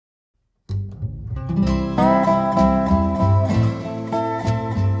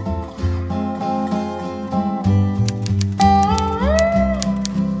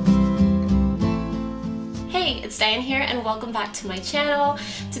Diane here and welcome back to my channel.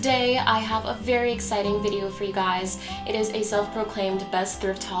 Today I have a very exciting video for you guys. It is a self-proclaimed best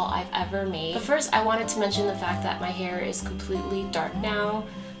thrift haul I've ever made. But first I wanted to mention the fact that my hair is completely dark now.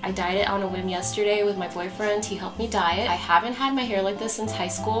 I dyed it on a whim yesterday with my boyfriend. He helped me dye it. I haven't had my hair like this since high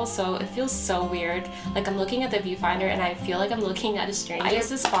school, so it feels so weird. Like I'm looking at the viewfinder and I feel like I'm looking at a stranger. I use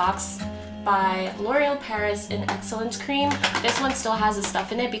this box by L'Oreal Paris in Excellence Cream. This one still has the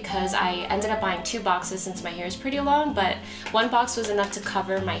stuff in it because I ended up buying 2 boxes since my hair is pretty long, but 1 box was enough to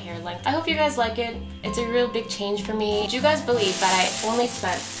cover my hair length. I hope you guys like it. It's a real big change for me. Did you guys believe that I only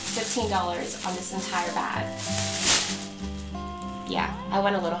spent $15 on this entire bag? Yeah, I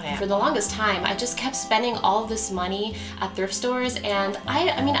went a little ham. For the longest time, I just kept spending all of this money at thrift stores, and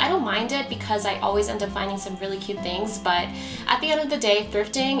I mean, I don't mind it because I always end up finding some really cute things, but at the end of the day,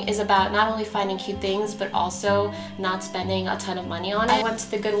 thrifting is about not only finding cute things, but also not spending a ton of money on it. I went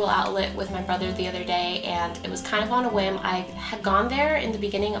to the Goodwill outlet with my brother the other day, and it was kind of on a whim. I had gone there in the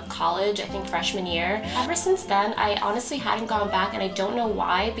beginning of college, I think freshman year. Ever since then, I honestly hadn't gone back, and I don't know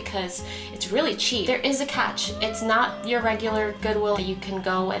why, because it's really cheap. There is a catch. It's not your regular Goodwill that you can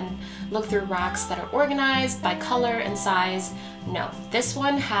go and look through racks that are organized by color and size. No, this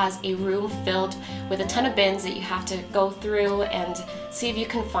one has a room filled with a ton of bins that you have to go through and see if you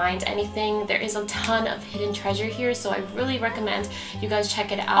can find anything. There is a ton of hidden treasure here, so I really recommend you guys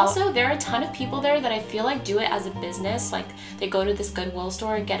check it out. Also, there are a ton of people there that I feel like do it as a business. Like they go to this Goodwill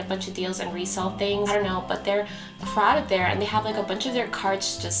store, get a bunch of deals and resell things. I don't know, but they're crowded there and they have like a bunch of their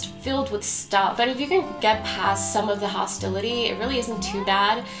carts just filled with stuff. But if you can get past some of the hostility, it really isn't too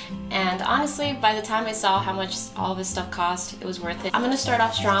bad. And honestly, by the time I saw how much all this stuff cost, it was worth it. I'm gonna start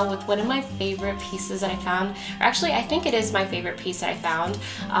off strong with one of my favorite pieces that I found. Or actually, I think it is my favorite piece that I found.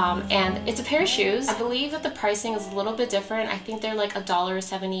 And it's a pair of shoes. I believe that the pricing is a little bit different. I think they're like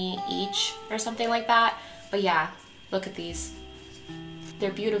 $1.70 each or something like that. But yeah, look at these. They're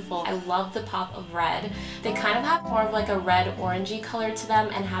beautiful. I love the pop of red. They kind of have more of like a red orangey color to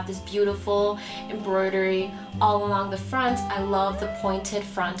them and have this beautiful embroidery all along the front. I love the pointed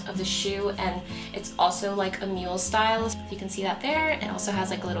front of the shoe, and it's also like a mule style. You can see that there. It also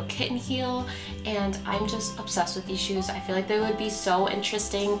has like a little kitten heel, and I'm just obsessed with these shoes. I feel like they would be so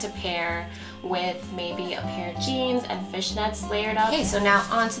interesting to pair with maybe a pair of jeans and fishnets layered up. Okay, so now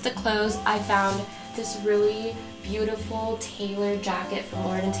onto the clothes. I found this really beautiful tailored jacket from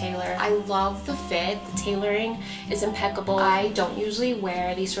Lord & Taylor. I love the fit. The tailoring is impeccable. I don't usually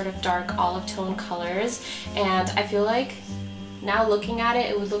wear these sort of dark olive tone colors, and I feel like now looking at it,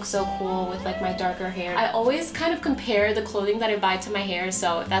 it would look so cool with like my darker hair. I always kind of compare the clothing that I buy to my hair,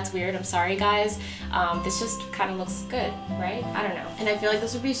 so if that's weird, I'm sorry guys. This just kind of looks good, right? I don't know. And I feel like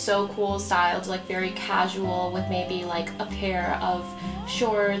this would be so cool styled, like very casual with maybe like a pair of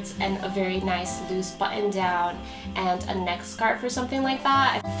shorts and a very nice loose button down and a neck scarf or something like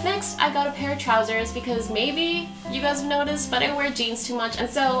that. Next, I got a pair of trousers because maybe you guys have noticed, but I wear jeans too much, and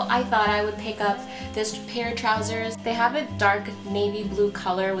so I thought I would pick up this pair of trousers. They have a dark navy blue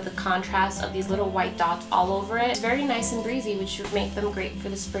color with a contrast of these little white dots all over it. It's very nice and breezy, which would make them great for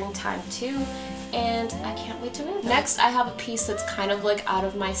the springtime too, and I can't wait to wear them. Next, I have a piece that's kind of like out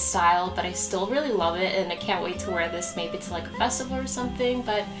of my style, but I still really love it, and I can't wait to wear this maybe to like a festival or something,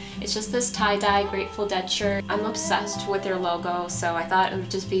 but it's just this tie-dye Grateful Dead shirt. I'm obsessed with their logo, so I thought it would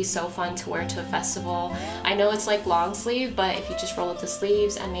just be so fun to wear to a festival. I know it's like long sleeve, but if you just roll up the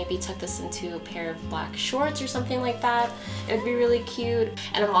sleeves and maybe tuck this into a pair of black shorts or something like that, it would be really cute.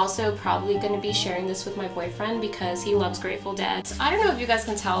 And I'm also probably going to be sharing this with my boyfriend because he loves Grateful Dead. So I don't know if you guys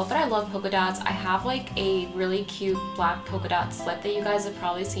can tell, but I love polka dots. I have like a really cute black polka dot slip that you guys have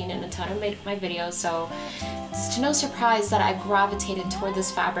probably seen in a ton of my videos, so it's no surprise that I gravitated toward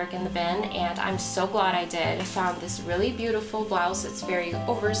this fabric in the bin, and I'm so glad I did. I found this really beautiful blouse. It's very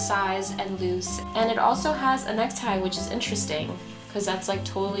oversized and loose, and it also has a necktie, which is interesting because that's like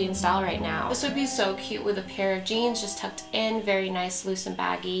totally in style right now. This would be so cute with a pair of jeans just tucked in, very nice, loose and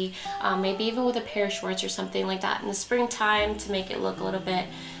baggy. Maybe even with a pair of shorts or something like that in the springtime to make it look a little bit,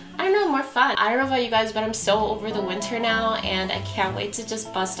 I don't know, more fun. I don't know about you guys, but I'm so over the winter now, and I can't wait to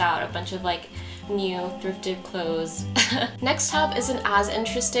just bust out a bunch of like new thrifted clothes. Next top isn't as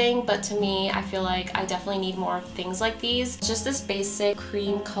interesting, but to me, I feel like I definitely need more of things like these. It's just this basic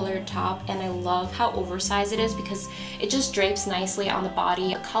cream colored top, and I love how oversized it is because it just drapes nicely on the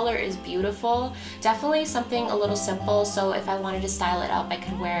body. The color is beautiful. Definitely something a little simple, so if I wanted to style it up, I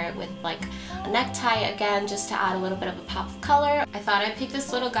could wear it with like a necktie again, just to add a little bit of a pop of color. I thought I'd pick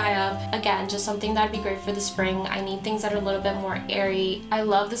this little guy up. Again, just something that'd be great for the spring. I need things that are a little bit more airy. I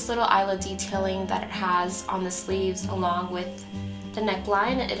love this little eyelet detailing that it has on the sleeves along with the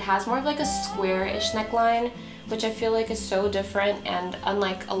neckline. It has more of like a square-ish neckline, which I feel like is so different and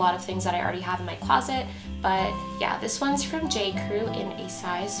unlike a lot of things that I already have in my closet. But yeah, this one's from J. Crew in a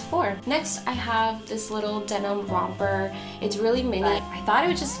size 4. Next, I have this little denim romper. It's really mini. I thought it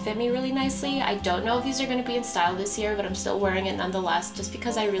would just fit me really nicely. I don't know if these are going to be in style this year, but I'm still wearing it nonetheless, just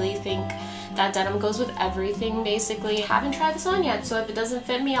because I really think that denim goes with everything, basically. I haven't tried this on yet, so if it doesn't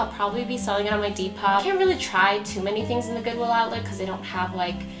fit me, I'll probably be selling it on my Depop. I can't really try too many things in the Goodwill outlet because they don't have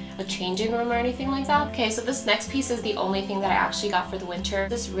like a changing room or anything like that. Okay, so this next piece is the only thing that I actually got for the winter.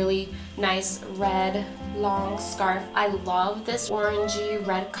 This really nice red long scarf. I love this orangey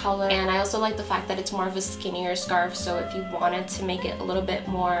red color, and I also like the fact that it's more of a skinnier scarf, so if you wanted to make it a little bit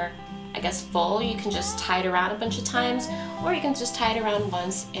more, I guess, full, you can just tie it around a bunch of times, or you can just tie it around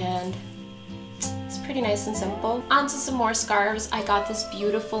once and it's pretty nice and simple. On to some more scarves. I got this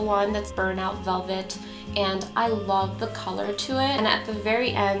beautiful one that's burnout velvet, and I love the color to it. And at the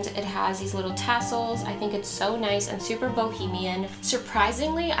very end, it has these little tassels. I think it's so nice and super bohemian.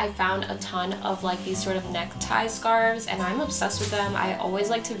 Surprisingly, I found a ton of like these sort of necktie scarves, and I'm obsessed with them. I always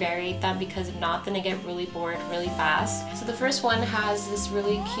like to vary them because if not, then I get really bored really fast. So the first one has this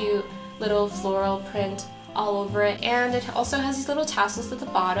really cute little floral print all over it, and it also has these little tassels at the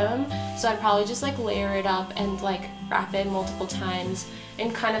bottom, so I'd probably just like layer it up and like wrap it multiple times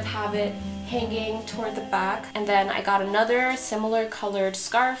and kind of have it hanging toward the back. And then I got another similar colored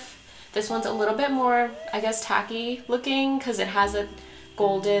scarf. This one's a little bit more, I guess, tacky looking because it has a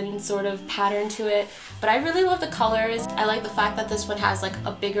golden sort of pattern to it, but I really love the colors. I like the fact that this one has like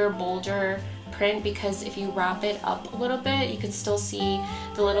a bigger, bolder print, because if you wrap it up a little bit, you can still see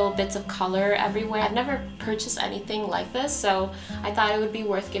the little bits of color everywhere. I've never purchased anything like this, so I thought it would be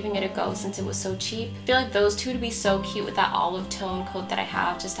worth giving it a go since it was so cheap. I feel like those two would be so cute with that olive tone coat that I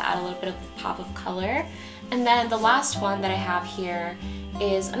have, just to add a little bit of pop of color. And then the last one that I have here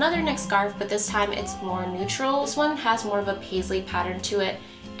is another neck scarf, but this time it's more neutral. This one has more of a paisley pattern to it,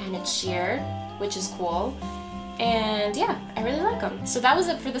 and it's sheer, which is cool. And yeah, I really like them. So that was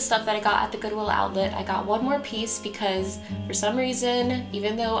it for the stuff that I got at the Goodwill outlet. I got one more piece because for some reason,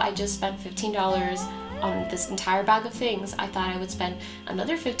 even though I just spent $15 on this entire bag of things, I thought I would spend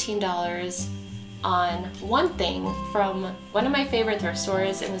another $15 on one thing from one of my favorite thrift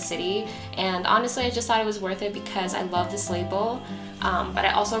stores in the city. And honestly, I just thought it was worth it because I love this label, but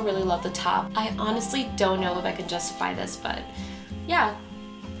I also really love the top. I honestly don't know if I can justify this, but yeah,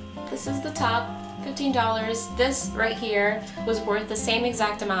 this is the top. $15. This right here was worth the same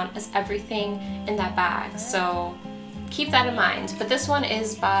exact amount as everything in that bag, so keep that in mind. But this one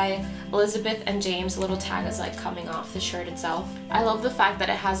is by Elizabeth and James. The little tag is like coming off the shirt itself. I love the fact that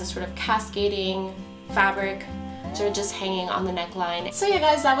it has this sort of cascading fabric sort of just hanging on the neckline. So yeah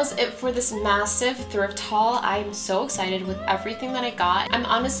guys, that was it for this massive thrift haul. I'm so excited with everything that I got. I'm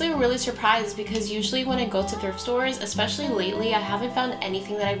honestly really surprised because usually when I go to thrift stores, especially lately, I haven't found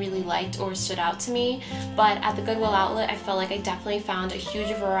anything that I really liked or stood out to me. But at the Goodwill outlet, I felt like I definitely found a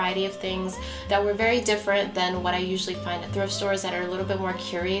huge variety of things that were very different than what I usually find at thrift stores that are a little bit more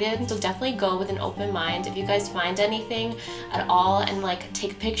curated. So definitely go with an open mind. If you guys find anything at all and like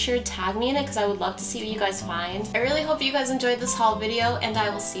take a picture, tag me in it because I would love to see what you guys find. I really hope you guys enjoyed this haul video, and I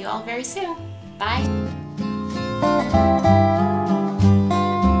will see you all very soon. Bye!